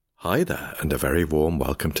Hi there, and a very warm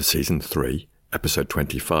welcome to Season 3, Episode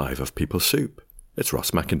 25 of People Soup. It's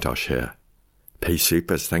Ross McIntosh here. Pea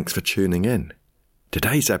Soupers, thanks for tuning in.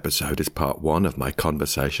 Today's episode is part 1 of my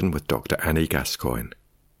conversation with Dr. Annie Gascoigne.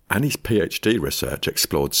 Annie's PhD research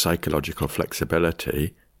explored psychological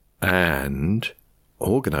flexibility and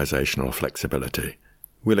organisational flexibility.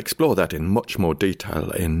 We'll explore that in much more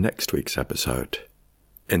detail in next week's episode.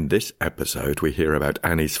 In this episode, we hear about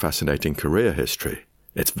Annie's fascinating career history.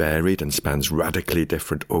 It's varied and spans radically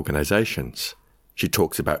different organisations. She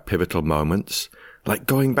talks about pivotal moments, like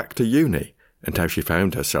going back to uni, and how she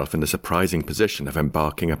found herself in the surprising position of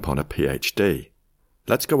embarking upon a PhD.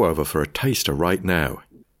 Let's go over for a taster right now.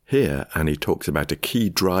 Here, Annie talks about a key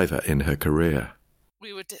driver in her career.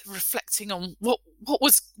 We were reflecting on what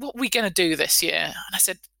we going to do this year. And I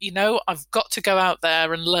said, I've got to go out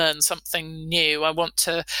there and learn something new. I want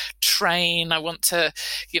to train. I want to,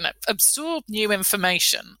 absorb new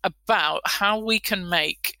information about how we can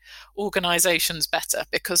make organizations better.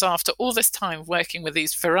 Because after all this time working with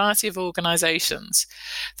these variety of organizations,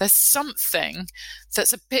 there's something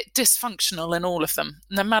that's a bit dysfunctional in all of them.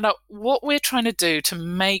 No matter what we're trying to do to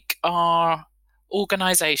make our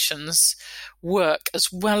organizations work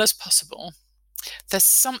as well as possible, there's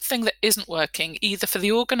something that isn't working either for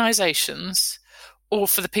the organizations or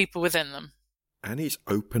for the people within them. Annie's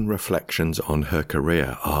open reflections on her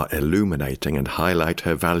career are illuminating and highlight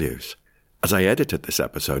her values. As I edited this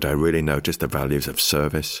episode, I really noticed the values of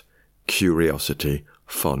service, curiosity,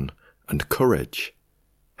 fun, and courage.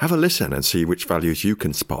 Have a listen and see which values you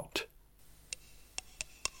can spot.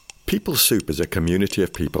 People Soup is a community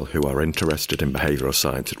of people who are interested in behavioural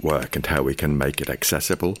science at work and how we can make it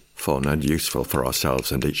accessible, fun and useful for ourselves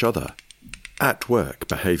and each other. At work,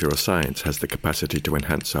 behavioural science has the capacity to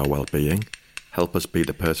enhance our well-being, help us be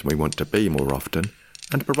the person we want to be more often,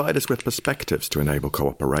 and provide us with perspectives to enable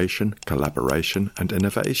cooperation, collaboration and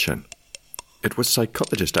innovation. It was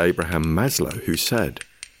psychologist Abraham Maslow who said,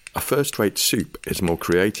 "A first-rate soup is more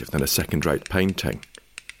creative than a second-rate painting."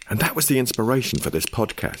 And that was the inspiration for this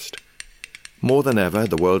podcast. More than ever,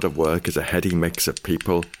 the world of work is a heady mix of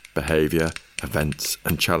people, behaviour, events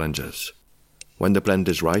and challenges. When the blend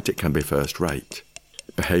is right, it can be first-rate.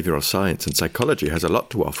 Behavioural science and psychology has a lot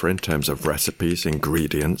to offer in terms of recipes,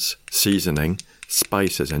 ingredients, seasoning,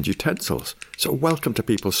 spices and utensils. So welcome to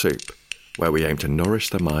People Soup, where we aim to nourish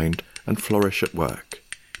the mind and flourish at work.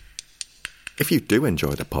 If you do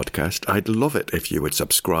enjoy the podcast, I'd love it if you would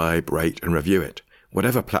subscribe, rate and review it.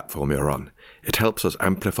 Whatever platform you're on, it helps us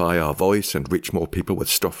amplify our voice and reach more people with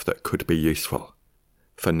stuff that could be useful.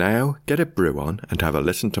 For now, get a brew on and have a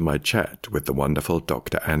listen to my chat with the wonderful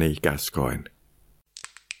Dr. Annie Gascoigne.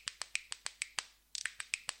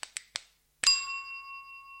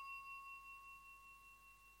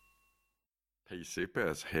 Hey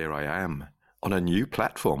Supers, here I am, on a new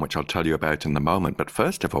platform which I'll tell you about in a moment. But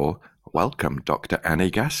first of all, welcome Dr.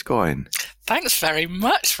 Annie Gascoigne. Thanks very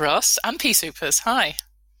much, Ross, and Pea Soupers. Hi.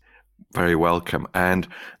 Very welcome. And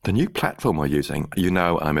the new platform we're using,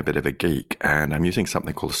 I'm a bit of a geek, and I'm using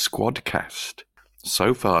something called Squadcast.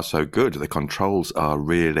 So far, so good. The controls are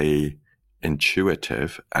really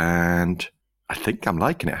intuitive, and I think I'm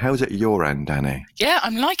liking it. How's it at your end, Annie? Yeah,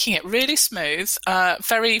 I'm liking it. Really smooth,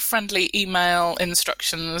 very friendly email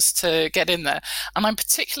instructions to get in there. And I'm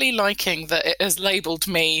particularly liking that it has labelled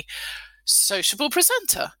me sociable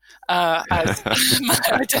presenter as my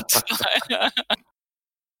identifier.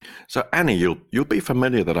 So Annie, you'll be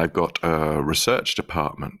familiar that I've got a research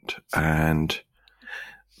department, and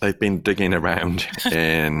they've been digging around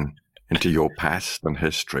into your past and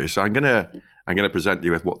history. So I'm gonna present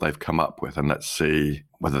you with what they've come up with, and let's see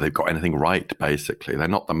whether they've got anything right. Basically, they're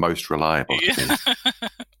not the most reliable. Yeah.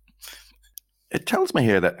 It tells me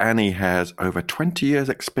here that Annie has over 20 years'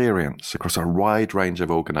 experience across a wide range of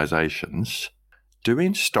organisations,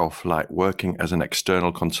 doing stuff like working as an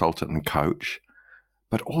external consultant and coach,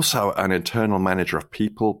 but also an internal manager of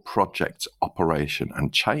people, projects, operation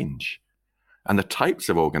and change. And the types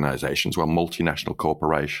of organisations were multinational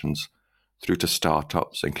corporations through to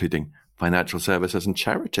startups, including financial services and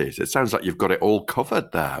charities. It sounds like you've got it all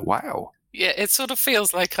covered there. Wow. Yeah, it sort of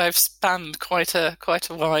feels like I've spanned quite a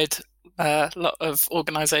wide lot of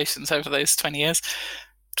organisations over those 20 years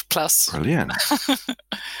plus. Brilliant.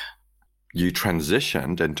 You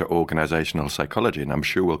transitioned into organisational psychology, and I'm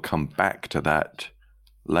sure we'll come back to that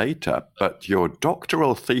later. But your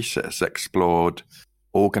doctoral thesis explored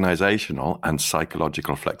organisational and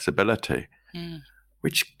psychological flexibility,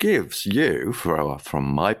 which gives you, from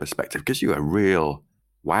my perspective, gives you a real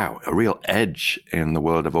edge in the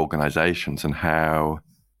world of organisations and how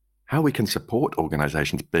we can support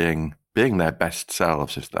organisations being being their best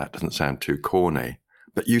selves, if that doesn't sound too corny,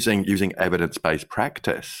 but using evidence-based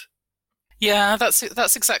practice. Yeah,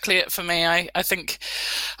 that's exactly it for me. I think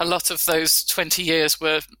a lot of those 20 years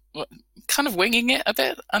were kind of winging it a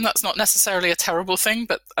bit, and that's not necessarily a terrible thing,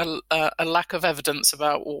 but a lack of evidence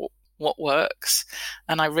about what works.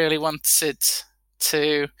 And I really wanted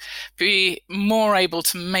to be more able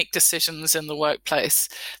to make decisions in the workplace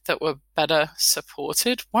that were better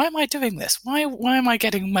supported. Why am I doing this? Why am I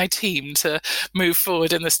getting my team to move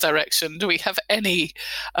forward in this direction? Do we have any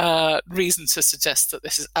reason to suggest that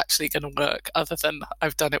this is actually going to work other than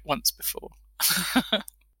I've done it once before?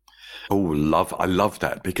 I love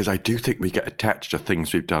that, because I do think we get attached to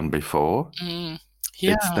things we've done before.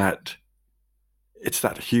 Yeah. It's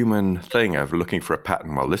that human thing of looking for a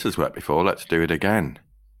pattern. Well, this has worked before, let's do it again.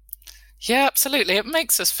 Yeah, absolutely. It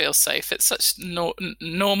makes us feel safe. It's such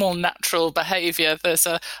normal, natural behaviour. There's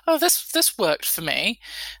this worked for me.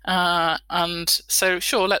 And so,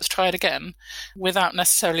 sure, let's try it again, without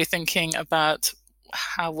necessarily thinking about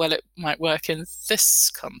how well it might work in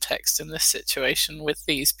this context, in this situation, with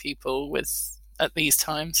these people, at these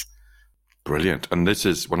times. Brilliant. And this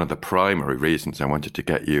is one of the primary reasons I wanted to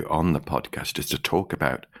get you on the podcast, is to talk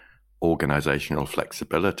about organizational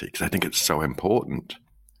flexibility, because I think it's so important.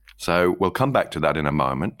 So we'll come back to that in a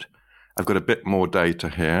moment. I've got a bit more data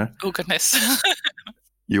here. Oh, goodness.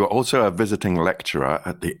 You are also a visiting lecturer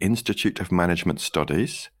at the Institute of Management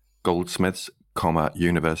Studies, Goldsmiths,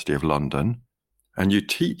 University of London, and you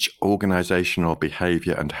teach organizational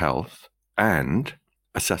behavior and health and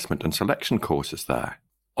assessment and selection courses there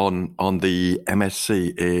on the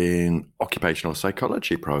MSc in Occupational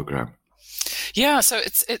Psychology program. Yeah, so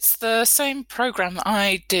it's the same program that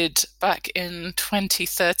I did back in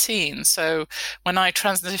 2013. So when I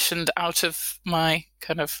transitioned out of my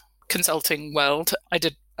kind of consulting world, I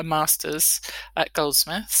did a master's at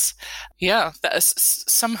Goldsmiths. Yeah, that is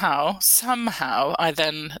somehow I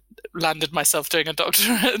then landed myself doing a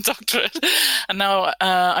doctorate, and now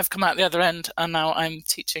I've come out the other end, and now I'm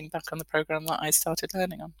teaching back on the program that I started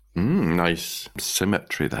learning on. Nice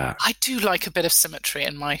symmetry there. I do like a bit of symmetry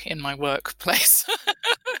in my workplace.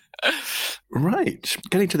 Right.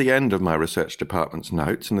 Getting to the end of my research department's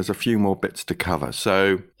notes, and there's a few more bits to cover.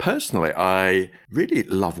 So personally, I really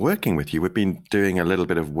love working with you. We've been doing a little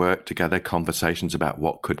bit of work together, conversations about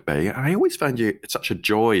what could be. And I always find it's such a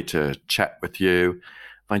joy to chat with you.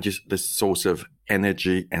 I find you this source of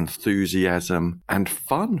energy, enthusiasm, and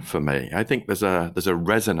fun for me. I think there's a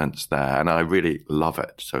resonance there, and I really love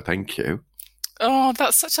it. So thank you. Oh,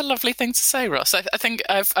 that's such a lovely thing to say, Ross. I think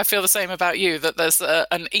I feel the same about you, that there's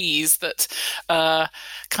an ease that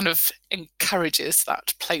kind of encourages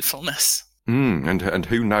that playfulness. And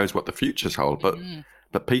who knows what the futures hold,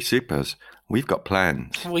 but Pea Supers, we've got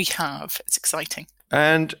plans. We have. It's exciting.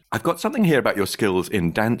 And I've got something here about your skills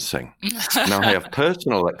in dancing. Now, I have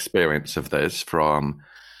personal experience of this from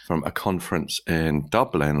a conference in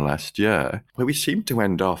Dublin last year, where we seemed to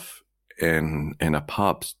end off in a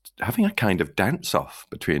pub having a kind of dance-off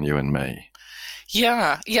between you and me.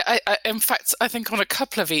 Yeah. In fact, I think on a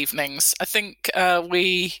couple of evenings, I think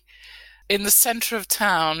we, in the centre of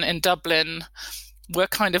town in Dublin, were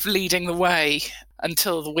kind of leading the way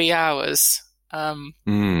until the wee hours.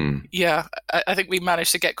 Yeah, I think we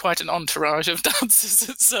managed to get quite an entourage of dancers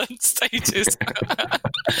at certain stages.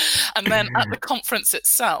 And then at the conference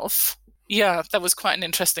itself, yeah, there was quite an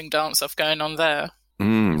interesting dance-off going on there.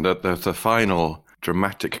 The final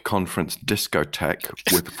dramatic conference discotheque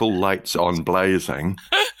with full lights on blazing.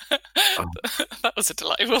 That was a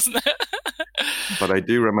delight, wasn't it? But I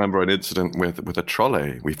do remember an incident with a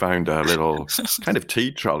trolley. We found a little kind of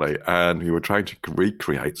tea trolley, and we were trying to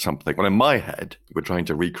recreate something. Well, in my head, we were trying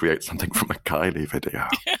to recreate something from a Kylie video.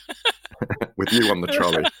 With you on the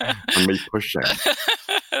trolley and me pushing.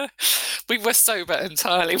 We were sober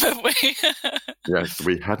entirely, weren't we? Yes,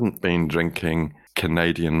 we hadn't been drinking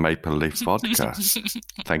Canadian maple leaf vodka.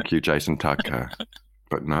 Thank you, Jason Tucker.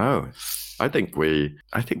 But no, I think we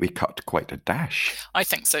cut quite a dash. I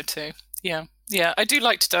think so too. Yeah. I do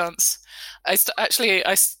like to dance. I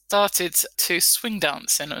started to swing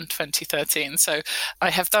dance in 2013, so I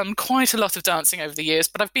have done quite a lot of dancing over the years,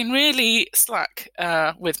 but I've been really slack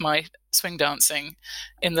with my swing dancing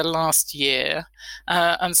in the last year,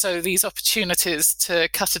 and so these opportunities to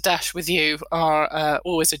cut a dash with you are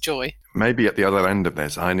always a joy. Maybe at the other end of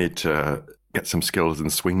this, I need to get some skills in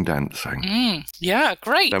swing dancing. Yeah,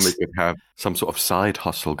 great. Then we could have some sort of side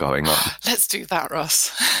hustle going on. Let's do that,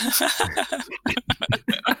 Ross.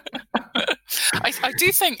 I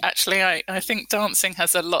do think, actually, I think dancing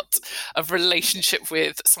has a lot of relationship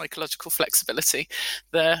with psychological flexibility.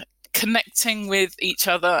 connecting with each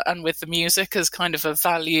other and with the music as kind of a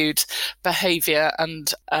valued behavior,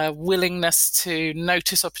 and a willingness to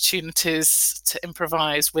notice opportunities to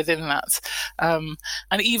improvise within that. And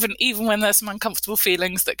even when there's some uncomfortable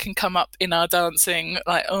feelings that can come up in our dancing,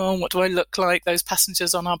 like, oh, what do I look like? Those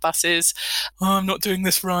passengers on our buses, oh, I'm not doing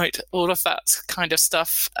this right, all of that kind of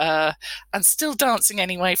stuff, and still dancing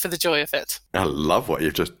anyway for the joy of it. I love what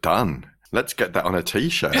you've just done. Let's get that on a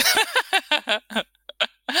t-shirt.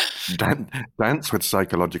 Dance with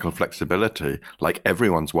psychological flexibility, like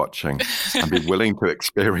everyone's watching, and be willing to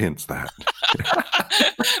experience that.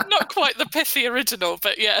 Not quite the pithy original,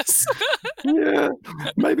 but yes. Yeah,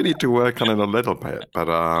 maybe need to work on it a little bit, but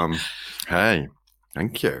hey,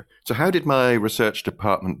 thank you. So how did my research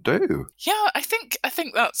department do? Yeah, I think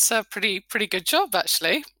that's a pretty good job,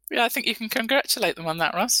 actually. Yeah, I think you can congratulate them on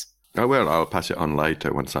that, Ross. Oh, well, I'll pass it on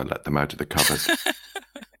later once I let them out of the cupboard.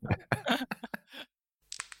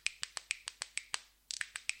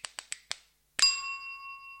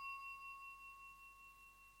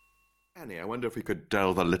 Annie, I wonder if we could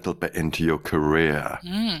delve a little bit into your career.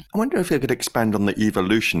 I wonder if you could expand on the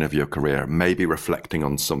evolution of your career, maybe reflecting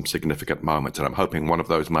on some significant moments. And I'm hoping one of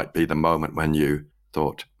those might be the moment when you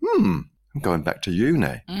thought, I'm going back to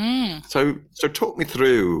uni. So talk me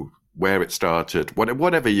through where it started,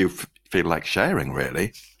 whatever you feel like sharing,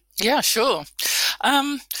 really. Yeah, sure.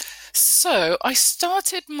 So I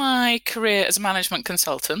started my career as a management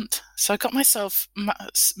consultant. So I got myself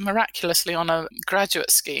miraculously on a graduate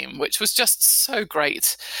scheme, which was just so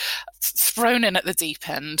great. Thrown in at the deep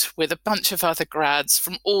end with a bunch of other grads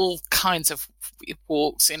from all kinds of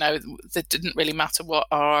walks, that didn't really matter what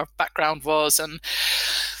our background was. And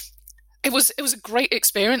it was a great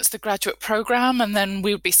experience, the graduate program, and then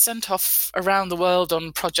we would be sent off around the world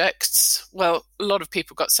on projects. Well, a lot of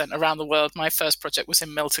people got sent around the world. My first project was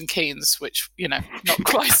in Milton Keynes, which, not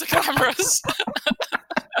quite so glamorous.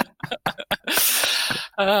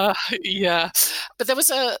 Yeah. But there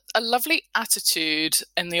was a lovely attitude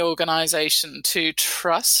in the organisation to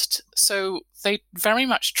trust. So they very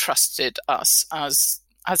much trusted us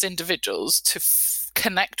as individuals to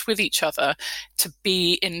connect with each other, to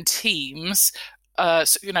be in teams,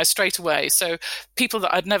 straight away. So people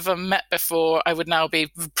that I'd never met before, I would now be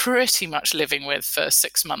pretty much living with for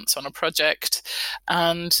 6 months on a project.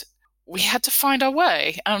 And we had to find our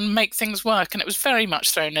way and make things work. And it was very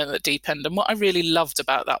much thrown in at the deep end. And what I really loved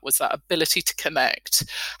about that was that ability to connect,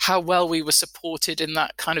 how well we were supported in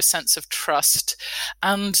that kind of sense of trust.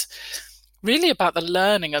 And really about the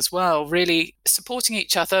learning as well, really supporting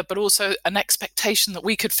each other, but also an expectation that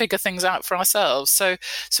we could figure things out for ourselves. So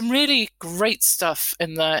some really great stuff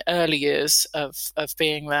in the early years of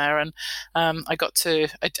being there. And I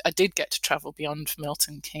did get to travel beyond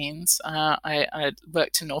Milton Keynes. I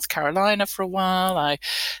worked in North Carolina for a while. I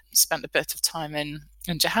spent a bit of time in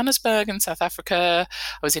Johannesburg in South Africa.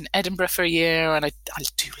 I was in Edinburgh for a year, and I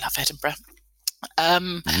do love Edinburgh.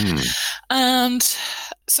 And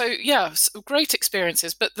so, yeah, great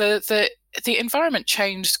experiences, but the environment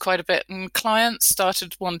changed quite a bit, and clients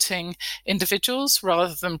started wanting individuals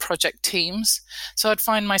rather than project teams. So I'd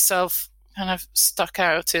find myself kind of stuck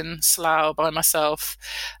out in Slough by myself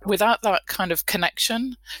without that kind of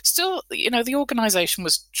connection. Still, the organization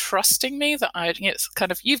was trusting me that it's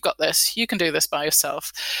kind of, you've got this, you can do this by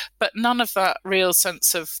yourself, but none of that real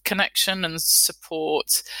sense of connection and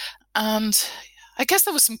support. And I guess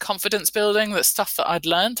there was some confidence building, that stuff that I'd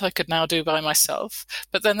learned I could now do by myself.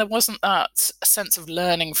 But then there wasn't that sense of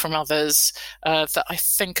learning from others that I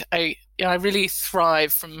think I really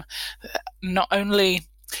thrive from, not only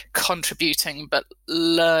contributing but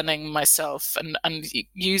learning myself and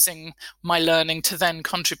using my learning to then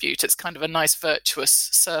contribute. It's kind of a nice virtuous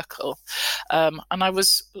circle. And I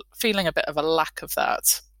was feeling a bit of a lack of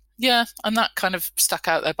that. Yeah, and that kind of stuck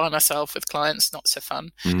out there by myself with clients, not so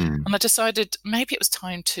fun. And I decided maybe it was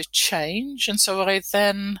time to change. And so I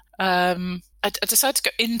then I decided to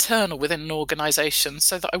go internal within an organisation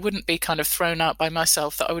so that I wouldn't be kind of thrown out by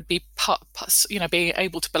myself, that I would be being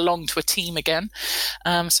able to belong to a team again.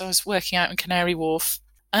 So I was working out in Canary Wharf,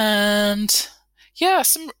 and yeah,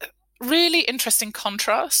 some really interesting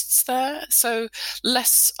contrasts there. So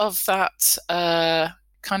less of that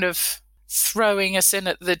kind of throwing us in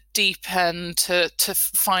at the deep end to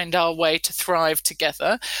find our way to thrive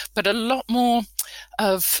together, but a lot more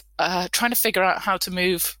of trying to figure out how to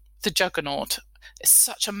move the juggernaut. It's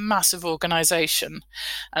such a massive organisation,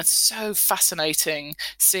 and so fascinating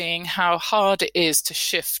seeing how hard it is to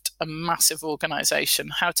shift a massive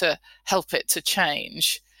organisation, how to help it to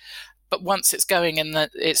change. But once it's going in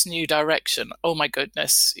its new direction, oh my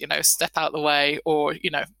goodness, step out the way, or,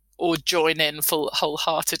 or join in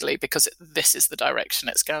wholeheartedly because this is the direction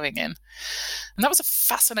it's going in. And that was a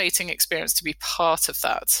fascinating experience to be part of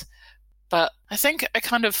that. But I think I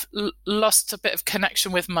kind of lost a bit of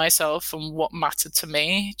connection with myself and what mattered to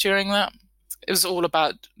me during that. It was all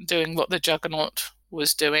about doing what the Juggernaut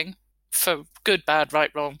was doing, for good, bad,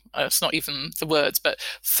 right, wrong. It's not even the words, but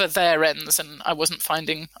for their ends, and I wasn't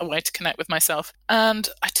finding a way to connect with myself. And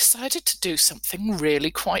I decided to do something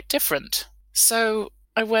really quite different. So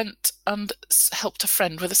I went and helped a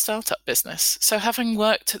friend with a startup business. So having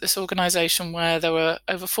worked at this organisation where there were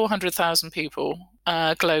over 400,000 people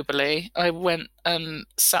globally, I went and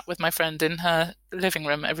sat with my friend in her living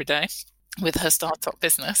room every day with her startup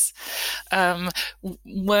business,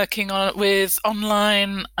 working with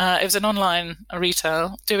online, it was an online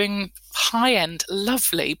retail, doing high-end,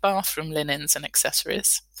 lovely bathroom linens and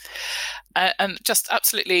accessories. And just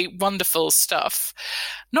absolutely wonderful stuff.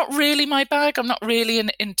 Not really my bag. I'm not really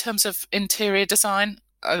in terms of interior design.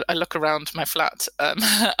 I look around my flat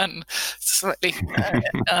and slightly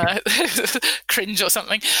cringe or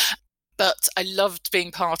something. But I loved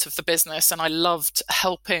being part of the business, and I loved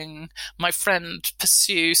helping my friend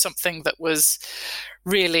pursue something that was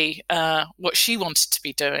really what she wanted to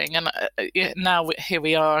be doing. And now here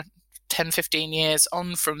we are, 10, 15 years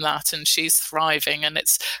on from that, and she's thriving, and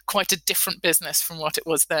it's quite a different business from what it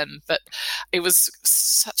was then. But it was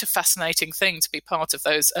such a fascinating thing to be part of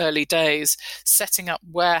those early days, setting up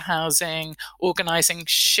warehousing, organizing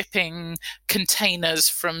shipping containers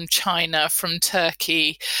from China, from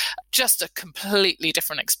Turkey. Just a completely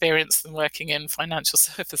different experience than working in financial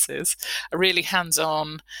services. A really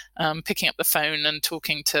hands-on, picking up the phone and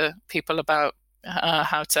talking to people about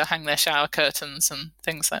how to hang their shower curtains and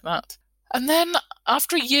things like that. And then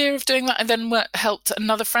after a year of doing that, I then helped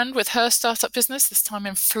another friend with her startup business, this time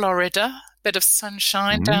in Florida, bit of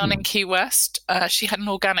sunshine down in Key West. She had an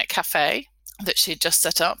organic cafe that she'd just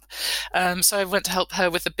set up. So I went to help her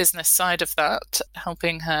with the business side of that,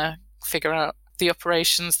 helping her figure out the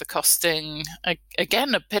operations, the costing,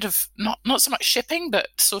 again, a bit of not so much shipping, but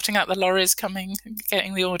sorting out the lorries coming,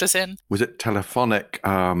 getting the orders in. Was it telephonic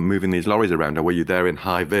moving these lorries around, or were you there in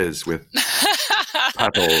high vis with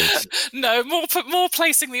paddles? No, more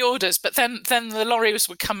placing the orders, but then the lorries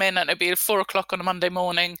would come in, and it'd be 4:00 on a Monday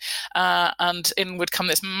morning, and in would come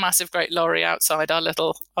this massive great lorry outside our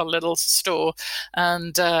little store,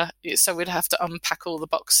 and so we'd have to unpack all the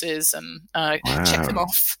boxes and check them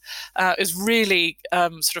off. It was really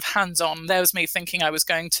sort of hands-on. There was me thinking I was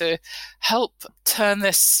going to help turn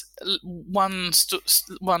this one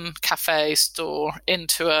cafe store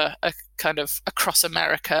into a kind of across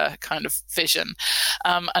America kind of vision,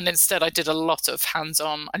 and instead I did a lot of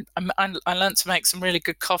hands-on. I learned to make some really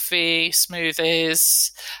good coffee,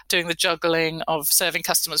 smoothies, doing the juggling of serving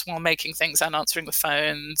customers while making things and answering the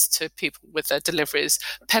phones to people with their deliveries,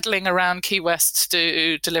 pedaling around Key West to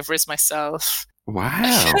do deliveries myself.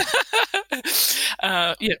 Wow.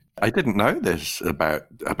 Yeah. I didn't know this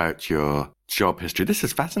about your job history. This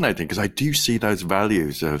is fascinating because I do see those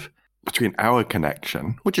values of between our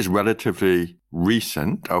connection, which is relatively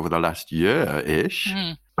recent over the last year-ish,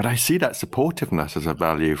 but I see that supportiveness as a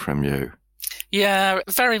value from you. Yeah,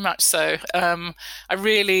 very much so. I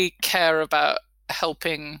really care about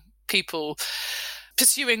helping people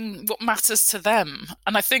pursuing what matters to them.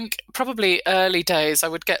 And I think probably early days I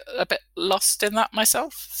would get a bit lost in that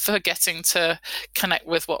myself, forgetting to connect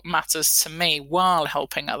with what matters to me while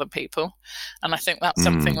helping other people. And I think that's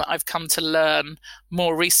something that I've come to learn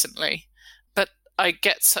more recently. But I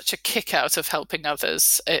get such a kick out of helping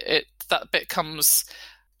others. That bit comes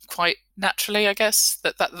quite naturally, I guess.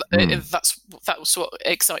 That's what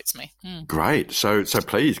excites me. Great. So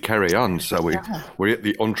please carry on. So we're at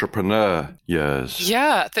the entrepreneur years.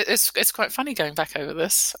 Yeah, it's quite funny going back over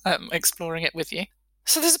this, exploring it with you.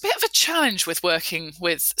 So there's a bit of a challenge with working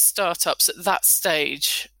with startups at that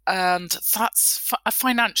stage, and that's a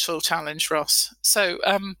financial challenge, Ross. So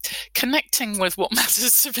connecting with what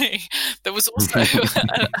matters to me, there was also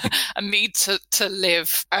a need to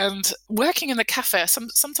live. And working in the cafe,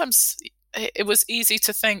 sometimes it was easy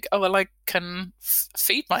to think, oh, well, I can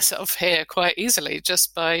feed myself here quite easily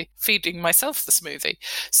just by feeding myself the smoothie.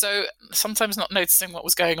 So sometimes not noticing what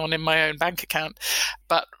was going on in my own bank account,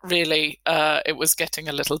 but really it was getting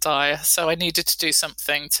a little dire. So I needed to do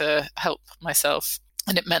something to help myself.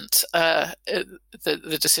 And it meant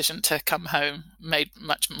the decision to come home made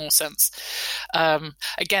much more sense.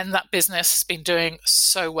 Again, that business has been doing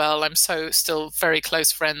so well. I'm still very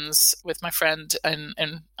close friends with my friend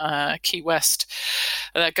in Key West.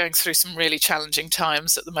 they're going through some really challenging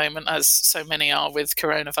times at the moment, as so many are with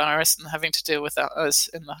coronavirus, and having to deal with that as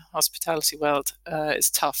in the hospitality world is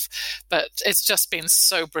tough. But it's just been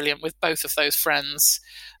so brilliant with both of those friends.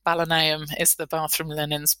 Ballineum is the bathroom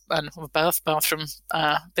linens and bathroom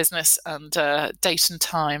business, and Dayton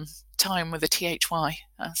Time with a THY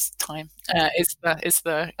as time is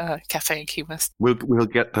the cafe in Key West. We'll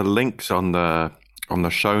get the links on the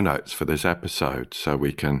show notes for this episode, so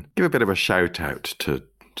we can give a bit of a shout out to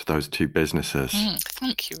those two businesses.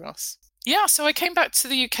 Thank you, Ross. Yeah, so I came back to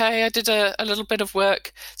the UK. I did a little bit of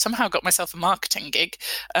work, somehow got myself a marketing gig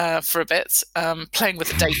for a bit, playing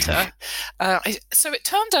with the data. So it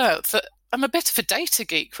turned out that I'm a bit of a data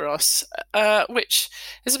geek, Ross, which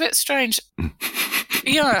is a bit strange.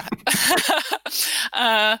 Yeah.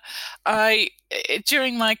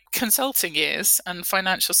 During my consulting years and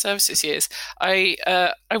financial services years, I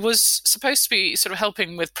was supposed to be sort of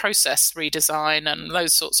helping with process redesign and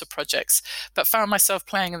those sorts of projects, but found myself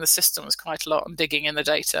playing in the systems quite a lot and digging in the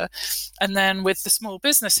data. And then with the small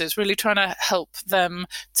businesses, really trying to help them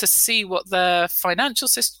to see what their financial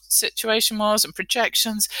situation was and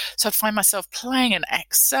projections. So I'd find myself playing in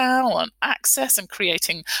Excel and Access and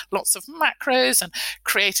creating lots of macros and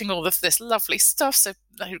creating all of this lovely stuff. So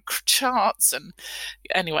charts, and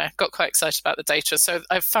anyway, I got quite excited about the data. So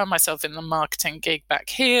I found myself in the marketing gig back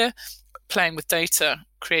here, playing with data,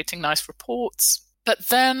 creating nice reports. But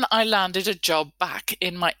then I landed a job back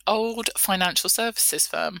in my old financial services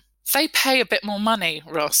firm. They pay a bit more money,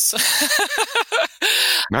 Ross.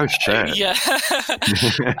 No shit. Yeah.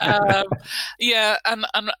 Yeah, and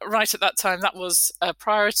right at that time, that was a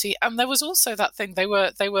priority. And there was also that thing, they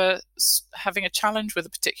were having a challenge with a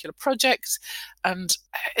particular project. And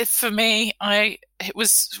for me, it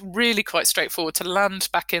was really quite straightforward to land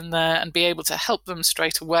back in there and be able to help them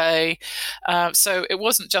straight away. So it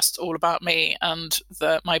wasn't just all about me and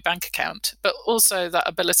my bank account, but also that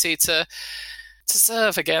ability to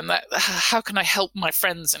serve again. That how can I help my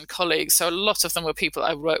friends and colleagues? So a lot of them were people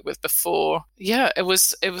I worked with before. Yeah, it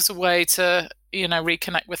was a way to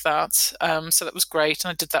reconnect with that. So that was great,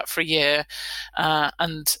 and I did that for a year.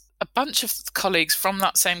 And a bunch of colleagues from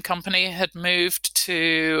that same company had moved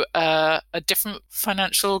to a different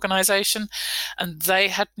financial organisation, and they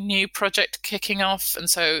had a new project kicking off, and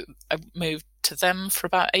so I moved to them for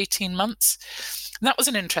about 18 months. And that was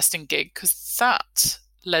an interesting gig because that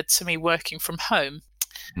led to me working from home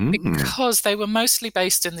because they were mostly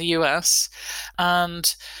based in the US,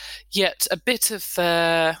 and yet a bit of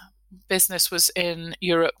their business was in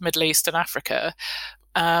Europe, Middle East and Africa,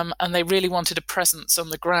 and they really wanted a presence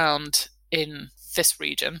on the ground in this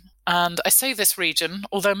region. And I say this region,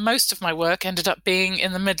 although most of my work ended up being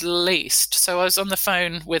in the Middle East. So I was on the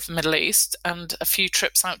phone with the Middle East and a few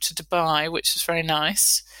trips out to Dubai, which was very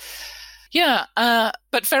nice. Yeah,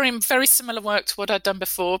 but very, very similar work to what I'd done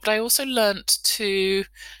before. But I also learnt to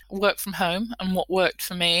work from home and what worked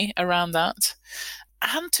for me around that,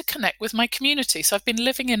 and to connect with my community. So I've been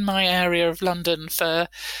living in my area of London for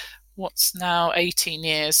what's now 18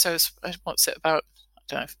 years. So what's it, about, I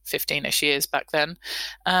don't know, 15-ish years back then.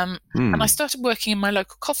 And I started working in my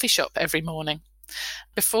local coffee shop every morning.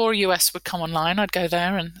 Before US would come online, I'd go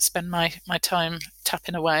there and spend my time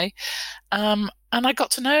tapping away. And I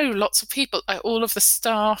got to know lots of people, all of the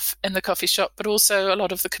staff in the coffee shop, but also a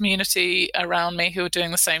lot of the community around me who were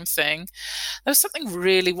doing the same thing. There was something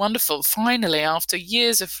really wonderful, finally, after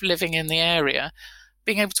years of living in the area,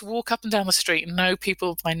 being able to walk up and down the street and know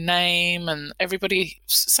people by name, and everybody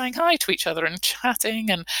saying hi to each other and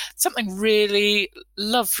chatting, and something really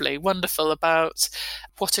lovely, wonderful about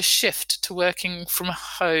what a shift to working from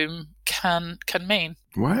home can mean.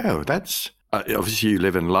 Wow, that's obviously you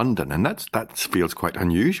live in London, and that feels quite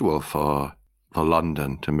unusual for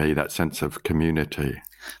London to me, that sense of community.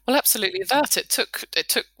 Well, absolutely that. It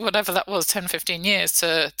took whatever that was, 10, 15 years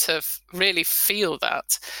to really feel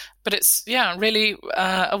that. But it's, really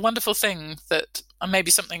a wonderful thing that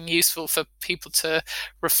maybe something useful for people to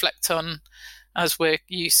reflect on as we're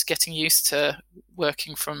getting used to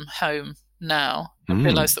working from home now. I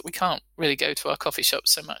realise that we can't really go to our coffee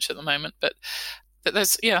shops so much at the moment, but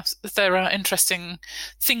there are interesting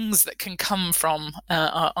things that can come from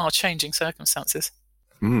our changing circumstances.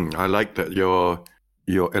 I like that you're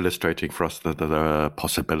illustrating for us the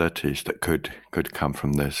possibilities that could come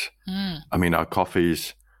from this. I mean, our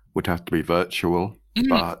coffees would have to be virtual,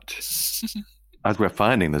 but as we're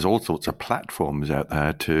finding, there's all sorts of platforms out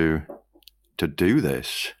there to do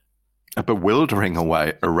this. A bewildering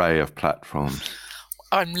array of platforms.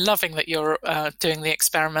 I'm loving that you're doing the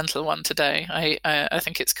experimental one today. I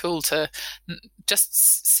think it's cool to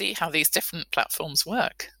just see how these different platforms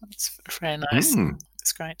work. It's very nice.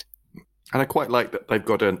 great. And I quite like that they've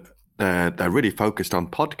got they're really focused on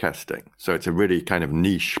podcasting. So it's a really kind of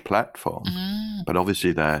niche platform. But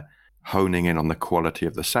obviously they're honing in on the quality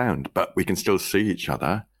of the sound. But we can still see each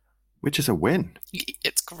other, which is a win.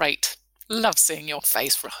 It's great. Love seeing your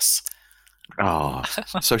face, Ross. Ah,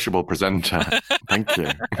 sociable presenter. Thank you.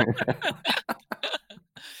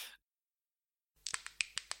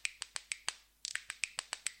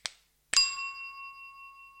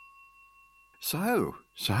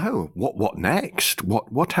 So, what next?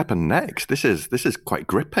 What happened next? This is quite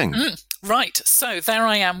gripping. Right. So there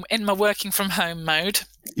I am in my working from home mode.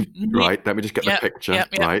 Right. Let me just get the picture. Yep.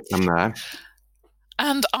 Right, I'm there.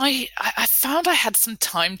 And I found I had some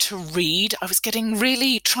time to read. I was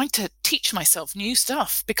trying to teach myself new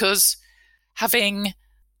stuff, because having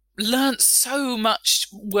learned so much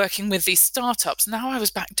working with these startups, now I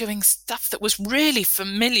was back doing stuff that was really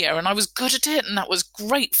familiar and I was good at it, and that was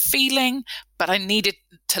great feeling, but I needed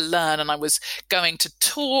to learn, and I was going to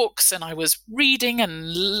talks and I was reading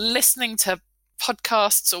and listening to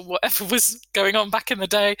podcasts or whatever was going on back in the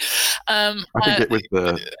day. I think it was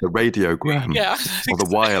the radiogram or the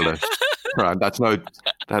wireless. Right, that's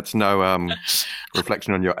no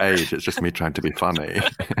reflection on your age. It's just me trying to be funny.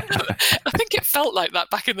 I think it felt like that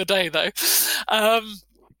back in the day, though. And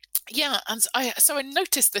I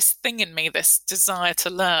noticed this thing in me, this desire to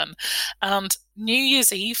learn. And New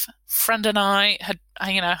Year's Eve, friend and I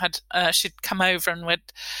she'd come over and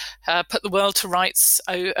we'd put the world to rights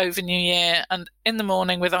over New Year. And in the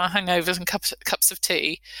morning, with our hangovers and cups of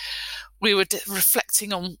tea, we were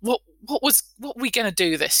reflecting on what we going to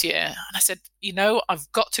do this year. And I said,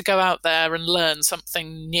 I've got to go out there and learn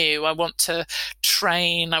something new. I want to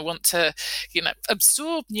train. I want to,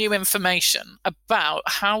 absorb new information about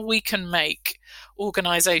how we can make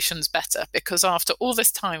organizations better. Because after all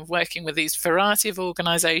this time working with these variety of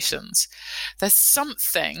organizations, there's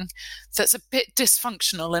something that's a bit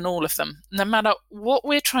dysfunctional in all of them. No matter what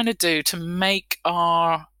we're trying to do to make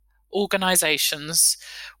our organizations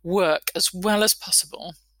work as well as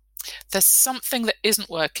possible, there's something that isn't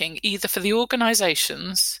working, either for the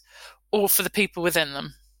organizations or for the people within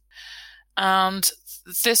them. And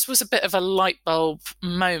this was a bit of a light bulb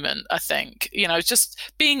moment, I think. Just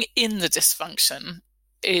being in the dysfunction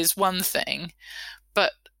is one thing,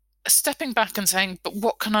 but stepping back and saying, but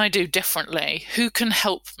what can I do differently? Who can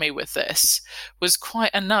help me with this? Was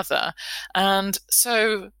quite another. And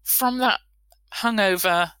so from that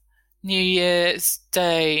hungover New Year's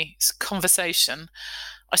Day conversation,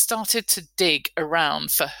 I started to dig around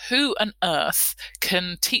for who on earth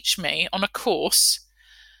can teach me on a course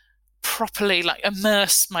properly,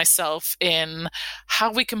 immerse myself in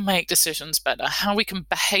how we can make decisions better, how we can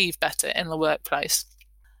behave better in the workplace.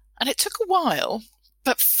 And it took a while,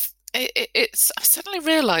 but I suddenly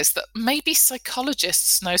realized that maybe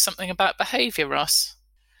psychologists know something about behavior, Ross.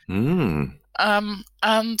 And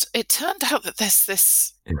it turned out that there's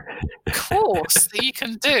this course that you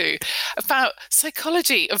can do about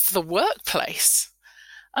psychology of the workplace.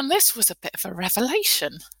 And this was a bit of a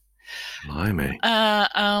revelation. Blimey.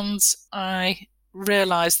 And I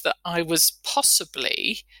realized that I was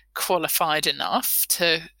possibly qualified enough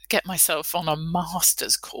to get myself on a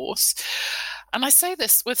master's course. And I say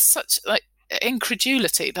this with such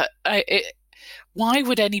incredulity that why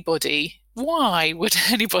would anybody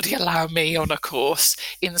allow me on a course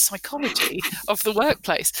in psychology of the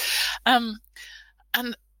workplace? And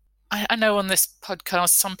I know on this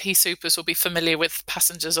podcast, some P-supers will be familiar with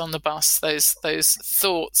Passengers on the Bus, those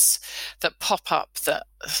thoughts that pop up that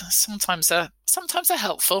sometimes are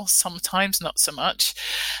helpful, sometimes not so much.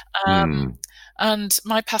 And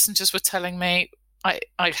my passengers were telling me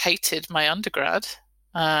I hated my undergrad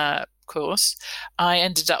course. I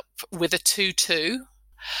ended up with a 2-2.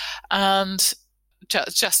 And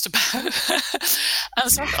just about.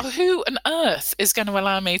 And so I thought, who on earth is going to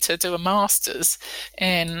allow me to do a master's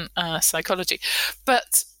in psychology?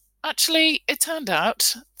 But actually, it turned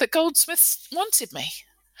out that Goldsmiths wanted me.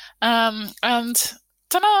 And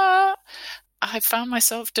ta-da! I found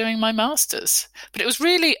myself doing my master's. But it was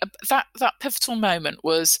really, that pivotal moment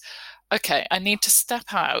was, okay, I need to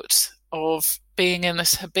step out of being in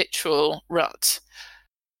this habitual rut.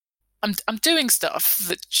 I'm doing stuff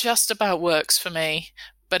that just about works for me,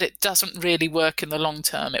 but it doesn't really work in the long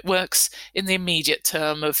term. It works in the immediate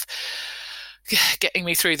term of getting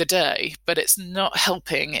me through the day, but it's not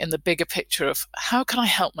helping in the bigger picture of how can I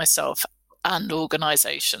help myself and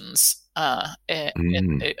organizations over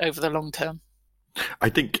the long term. I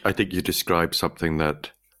think you described something that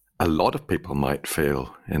a lot of people might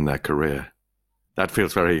feel in their career. That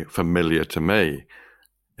feels very familiar to me.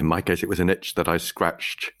 In my case, it was an itch that I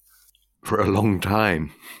scratched for a long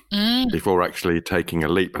time before actually taking a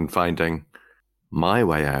leap and finding my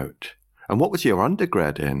way out. And what was your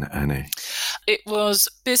undergrad in, Annie? It was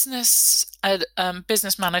business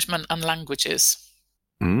management and languages.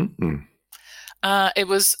 Mm-hmm. I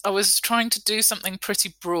was trying to do something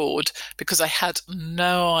pretty broad because I had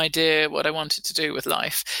no idea what I wanted to do with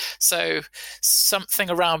life. So something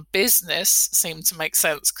around business seemed to make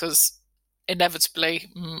sense because inevitably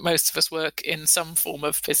most of us work in some form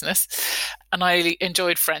of business. And I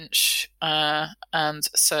enjoyed French. And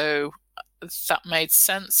so that made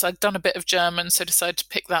sense. I'd done a bit of German, so decided to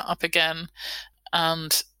pick that up again.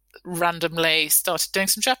 And randomly started doing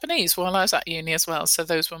some Japanese while I was at uni as well. So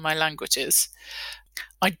those were my languages.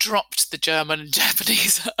 I dropped the German and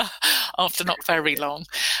Japanese after not very long.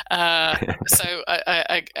 So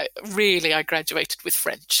I graduated with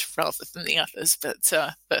French rather than the others, but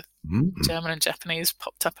German and Japanese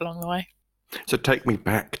popped up along the way. So take me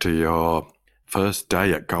back to your first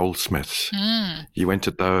day at Goldsmiths. You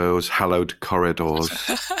entered those hallowed corridors,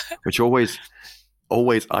 which always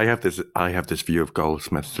I have this view of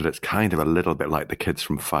Goldsmiths that it's kind of a little bit like the kids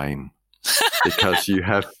from Fame, because you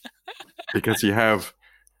have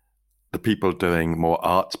the people doing more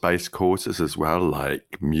arts-based courses as well,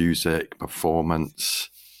 like music, performance,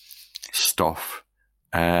 stuff,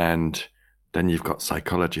 and then you've got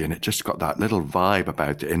psychology, and it just got that little vibe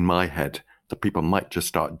about it in my head that people might just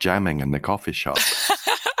start jamming in the coffee shop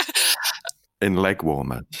in leg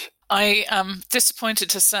warmers. I am disappointed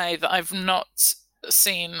to say that I've not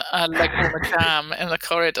seen a leg warmer jam in the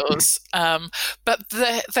corridors, but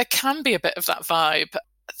there can be a bit of that vibe.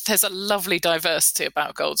 There's a lovely diversity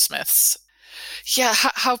about Goldsmiths. Yeah,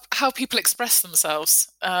 how people express themselves,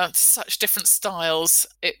 such different styles.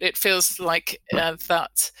 It feels like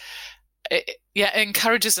that. It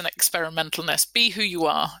encourages an experimentalness. Be who you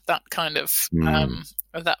are. That kind of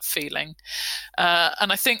that feeling.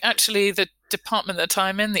 And I think actually the department that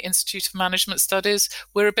I'm in, the Institute of Management Studies,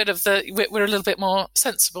 we're a little bit more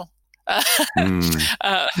sensible.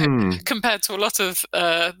 Compared to a lot of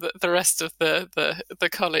the rest of the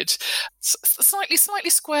college. Slightly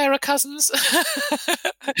squarer cousins.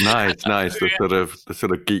 Nice. The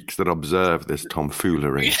sort of geeks that observe this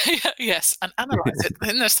tomfoolery. Yes, and analyse it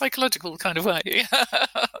in a psychological kind of way.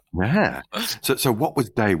 Yeah. So what was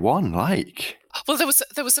day one like? Well, there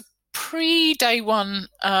was a pre-day one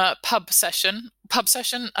drink session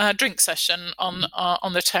on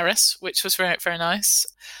the terrace, which was very, very nice.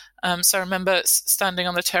 So I remember standing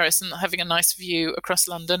on the terrace and having a nice view across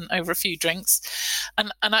London over a few drinks,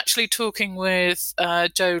 and actually talking with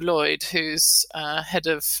Jo Lloyd, who's head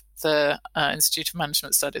of the Institute of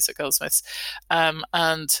Management Studies at Goldsmiths,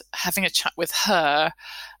 and having a chat with her.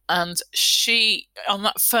 And she, on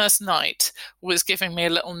that first night, was giving me a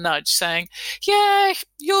little nudge saying, yeah,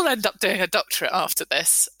 you'll end up doing a doctorate after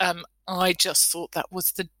this. I just thought that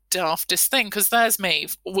was the daftest thing, because there's me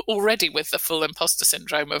already with the full imposter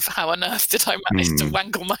syndrome of how on earth did I manage to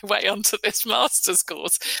wangle my way onto this master's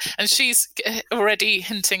course, and she's already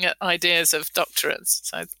hinting at ideas of doctorates.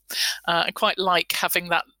 So I quite like having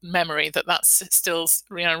that memory that's still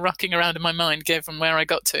rocking around in my mind given where I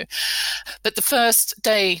got to. But the first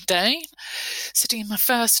day sitting in my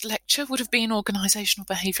first lecture would have been organisational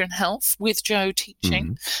behaviour and health with Jo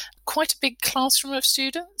teaching. Quite a big classroom of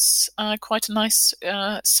students, quite a nice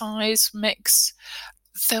size mix.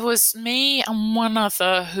 There was me and one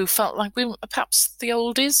other who felt like we were perhaps the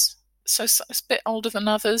oldies, so it's a bit older than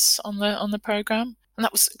others on the programme, and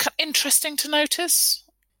that was kind of interesting to notice.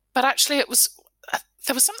 But actually, there was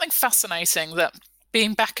something fascinating that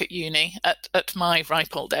being back at uni at my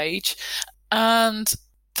ripe old age, and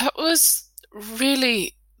that was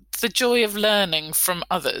really the joy of learning from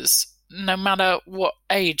others, no matter what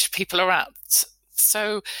age people are at.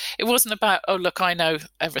 So it wasn't about, oh, look, I know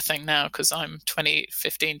everything now because I'm 20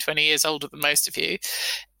 years older than most of you.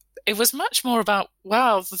 It was much more about,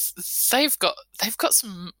 wow, they've got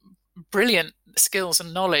some brilliant skills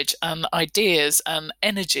and knowledge and ideas and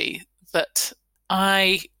energy that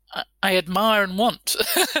I admire and want.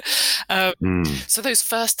 So those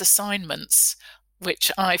first assignments,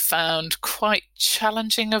 which I found quite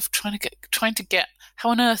challenging, of trying to get how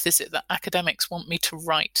on earth is it that academics want me to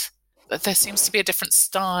write? There seems to be a different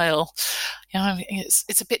style.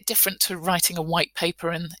 It's a bit different to writing a white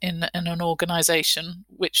paper in an organisation,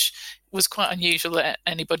 which was quite unusual that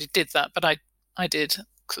anybody did that, but I did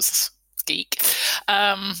because geek.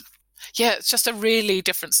 It's just a really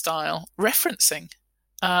different style. Referencing,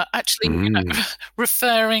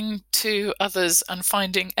 referring to others and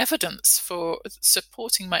finding evidence for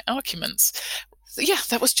supporting my arguments. yeah,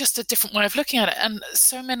 that was just a different way of looking at it. And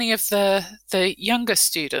so many of the younger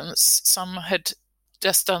students, some had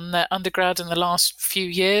just done their undergrad in the last few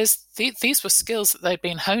years. These were skills that they'd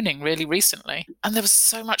been honing really recently. And there was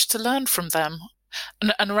so much to learn from them.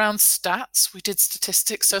 And around stats, we did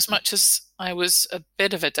statistics. So as much as I was a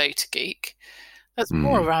bit of a data geek, that's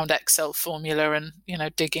more around Excel formula and,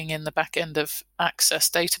 digging in the back end of Access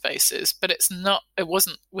databases. But it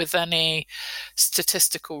wasn't with any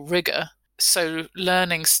statistical rigor. So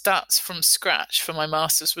learning stats from scratch for my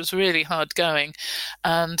master's was really hard going,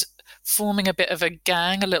 and forming a bit of a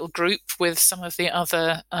gang, a little group with some of the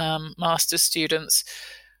other master's students,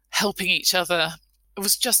 helping each other. It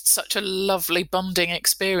was just such a lovely bonding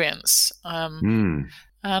experience. And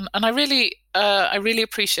I really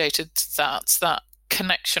appreciated that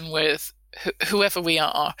connection with whoever we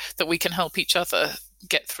are, that we can help each other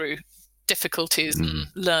get through difficulties and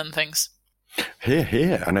learn things.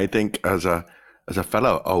 Here. And I think as a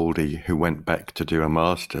fellow oldie who went back to do a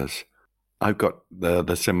master's, I've got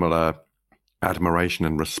the similar admiration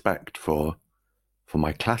and respect for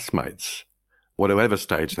my classmates. Whatever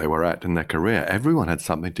stage they were at in their career, everyone had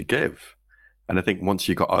something to give. And I think once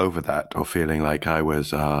you got over that, or feeling like I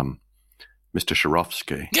was Mr.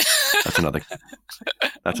 Swarovski,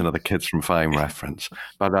 that's another Kids from Fame reference.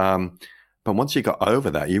 But once you got over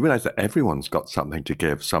that, you realize that everyone's got something to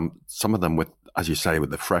give. Some of them with, as you say, with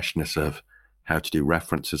the freshness of how to do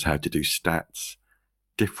references, how to do stats,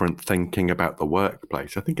 different thinking about the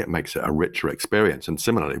workplace. I think it makes it a richer experience. And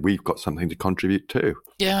similarly, we've got something to contribute too.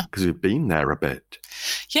 Yeah. Because we've been there a bit.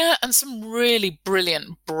 Yeah, and some really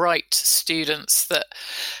brilliant, bright students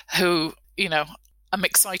who I'm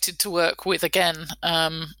excited to work with again.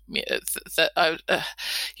 It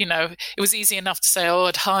was easy enough to say,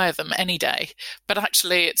 I'd hire them any day, but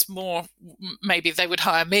actually it's more maybe they would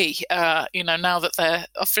hire me. Now that they're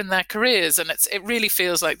off in their careers, and it really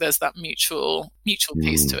feels like there's that mutual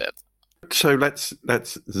piece to it. So let's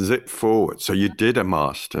zip forward. So you did a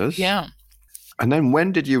master's, yeah, and then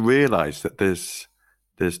when did you realise that there's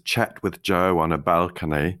chat with Joe on a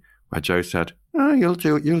balcony where Joe said, "Oh, you'll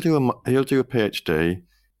do a PhD."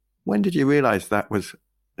 When did you realise that was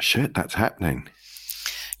shit? That's happening.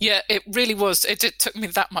 Yeah, it really was. It took me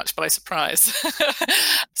that much by surprise.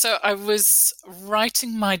 So I was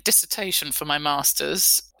writing my dissertation for my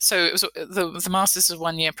master's. So it was the master's is a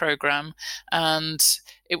 1-year program, and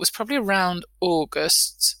it was probably around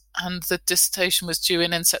August, and the dissertation was due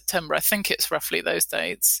in September. I think it's roughly those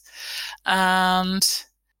dates, and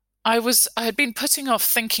I had been putting off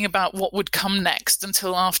thinking about what would come next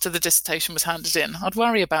until after the dissertation was handed in. I'd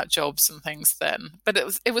worry about jobs and things then, but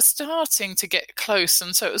it was starting to get close,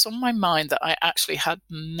 and so it was on my mind that I actually had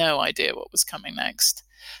no idea what was coming next.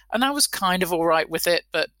 And I was kind of all right with it,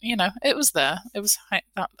 but it was there.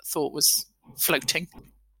 That thought was floating,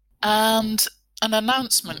 and an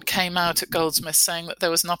announcement came out at Goldsmiths saying that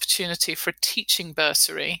there was an opportunity for a teaching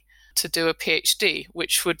bursary to do a PhD,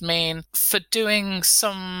 which would mean for doing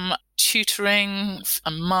some tutoring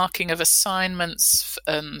and marking of assignments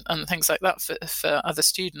and things like that for other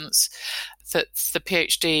students, that the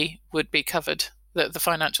PhD would be covered, that the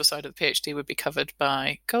financial side of the PhD would be covered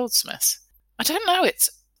by Goldsmiths. I don't know, it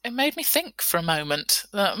made me think for a moment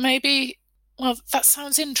that maybe, that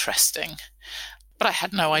sounds interesting, but I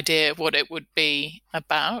had no idea what it would be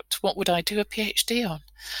about. What would I do a PhD on?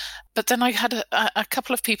 But then I had a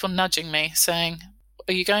couple of people nudging me saying,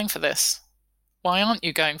 "Are you going for this? Why aren't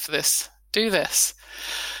you going for this? Do this."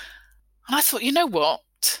 And I thought, you know what?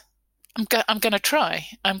 I'm going to try.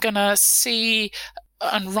 I'm going to see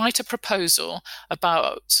and write a proposal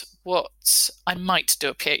about what I might do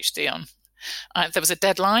a PhD on. There was a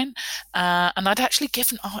deadline, and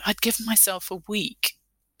I'd given myself a week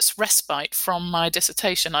respite from my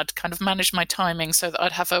dissertation. I'd kind of managed my timing so that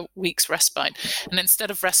I'd have a week's respite. And instead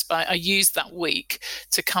of respite, I used that week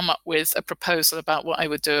to come up with a proposal about what I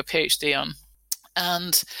would do a PhD on.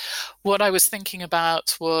 And what I was thinking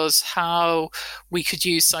about was how we could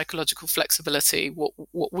use psychological flexibility, what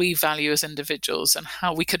we value as individuals, and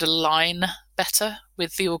how we could align better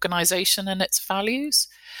with the organization and its values.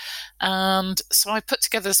 And so I put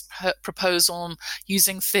together this proposal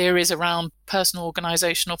using theories around personal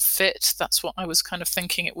organizational fit. That's what I was kind of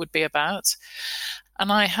thinking it would be about.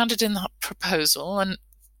 And I handed in that proposal, and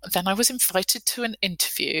then I was invited to an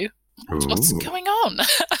interview. What's going on?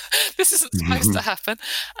 This isn't supposed to happen.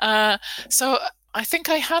 So I think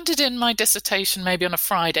I handed in my dissertation maybe on a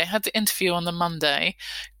Friday, had the interview on the Monday,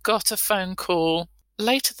 got a phone call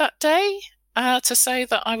later that day to say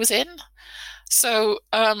that I was in. So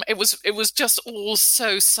it was just all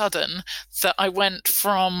so sudden that I went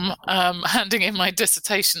from handing in my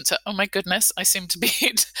dissertation to, oh my goodness, I seem to be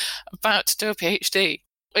about to do a PhD.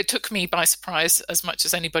 It took me by surprise as much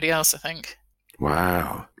as anybody else, I think.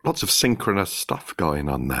 Wow. Lots of synchronous stuff going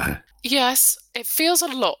on there. Yes, it feels a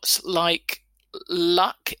lot like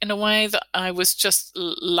luck in a way, that I was just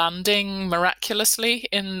landing miraculously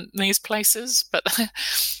in these places, but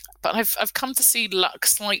I've come to see luck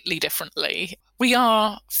slightly differently. We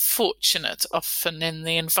are fortunate often in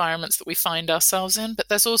the environments that we find ourselves in, but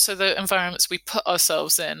there's also the environments we put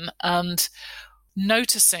ourselves in, and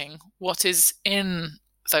noticing what is in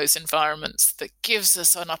those environments that gives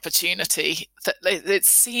us an opportunity, that it's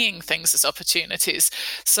seeing things as opportunities.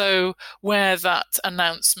 So where that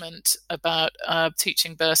announcement about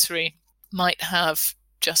teaching bursary might have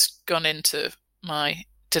just gone into my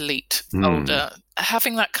delete folder,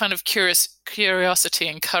 having that kind of curiosity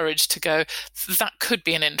and courage to go, that could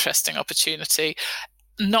be an interesting opportunity,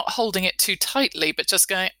 not holding it too tightly, but just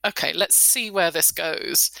going, okay, let's see where this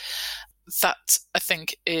goes. That, I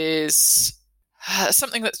think, is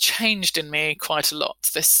something that's changed in me quite a lot.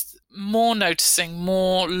 This more noticing,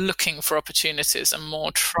 more looking for opportunities, and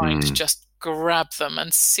more trying to just grab them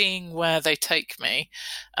and seeing where they take me,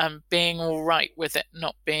 and being all right with it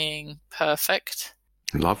not being perfect.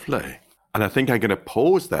 Lovely. And I think I'm going to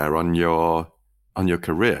pause there on your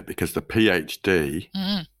career, because the PhD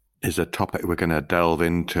is a topic we're going to delve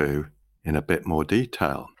into in a bit more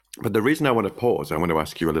detail. But the reason I want to pause, I want to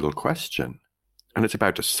ask you a little question, and it's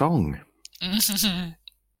about a song.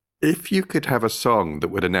 If you could have a song that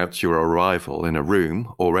would announce your arrival in a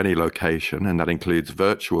room or any location, and that includes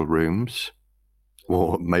virtual rooms,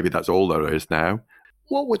 or maybe that's all there is now,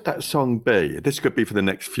 what would that song be? This could be for the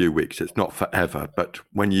next few weeks. It's not forever, but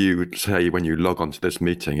when you log onto this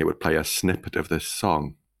meeting, it would play a snippet of this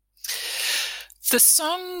song. The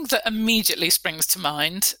song that immediately springs to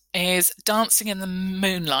mind is Dancing in the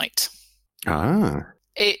Moonlight.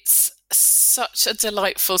 It's such a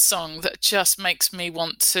delightful song that just makes me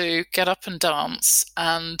want to get up and dance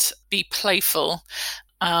and be playful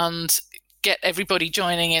and get everybody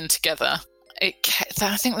joining in together. I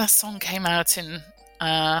think that song came out in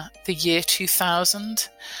the year 2000,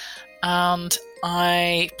 and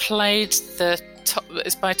I played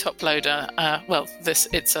it's by Top Loader.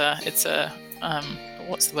 It's a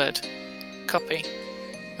what's the word? Copy.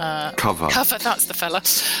 Cover, that's the fella.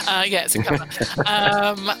 It's a cover.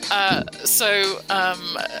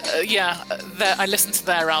 I listened to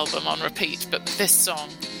their album on repeat, but this song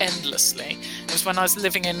endlessly. It was when I was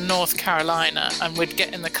living in North Carolina, and we'd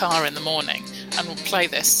get in the car in the morning and we'd play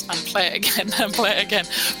this and play it again and play it again.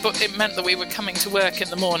 But it meant that we were coming to work in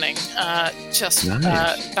the morning,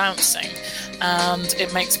 bouncing, and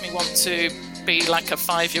it makes me want to be like a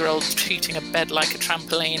 5-year-old treating a bed like a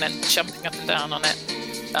trampoline and jumping up and down on it.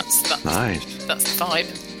 That's nice. That's the vibe.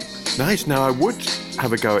 Nice. Now, I would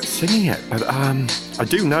have a go at singing it, but I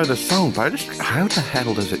do know the song, but how the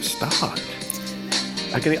hell does it start?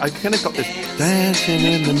 I kind of got this dancing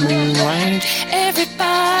in the moonlight.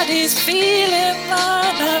 Everybody's feeling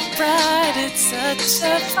on a bright. It's such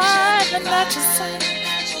a fine and natural sight.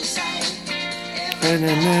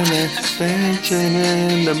 Dancing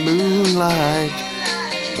in the moonlight.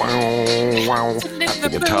 Wow. That's the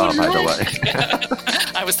guitar, by the way.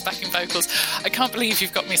 I was the backing vocals. I can't believe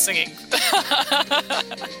you've got me singing.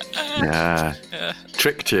 Yeah.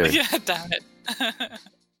 Tricked you. Yeah, damn it.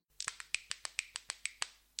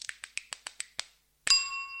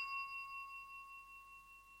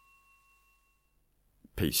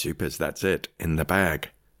 Pea Supers, that's it, in the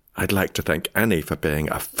bag. I'd like to thank Annie for being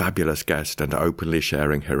a fabulous guest and openly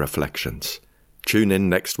sharing her reflections. Tune in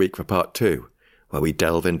next week for part 2, where we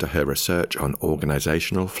delve into her research on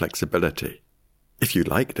organisational flexibility. If you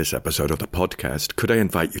like this episode of the podcast, could I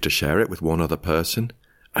invite you to share it with one other person?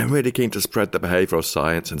 I'm really keen to spread the behavioural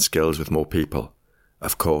science and skills with more people.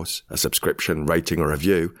 Of course, a subscription, rating or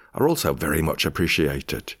review are also very much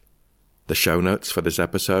appreciated. The show notes for this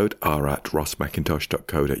episode are at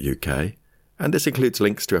rossmcintosh.co.uk, and this includes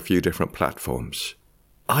links to a few different platforms.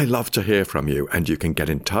 I love to hear from you, and you can get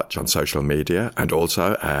in touch on social media and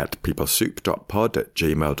also at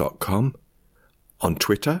peoplesoup.pod@gmail.com. On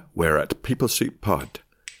Twitter, we're at peoplesouppod.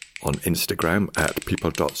 On Instagram at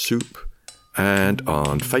people.soup. And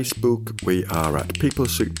on Facebook, we are at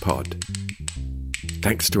peoplesouppod.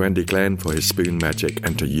 Thanks to Andy Glenn for his spoon magic,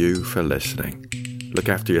 and to you for listening. Look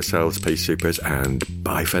after yourselves, Pea Supers, and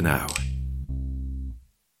bye for now.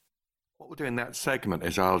 What we'll do in that segment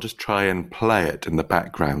is I'll just try and play it in the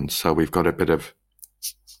background, so we've got a bit of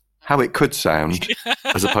how it could sound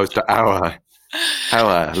as opposed to our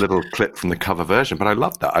a little clip from the cover version, but I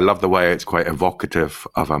love that. I love the way it's quite evocative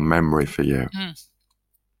of a memory for you.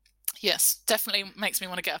 Yes, definitely makes me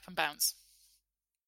want to get up and bounce.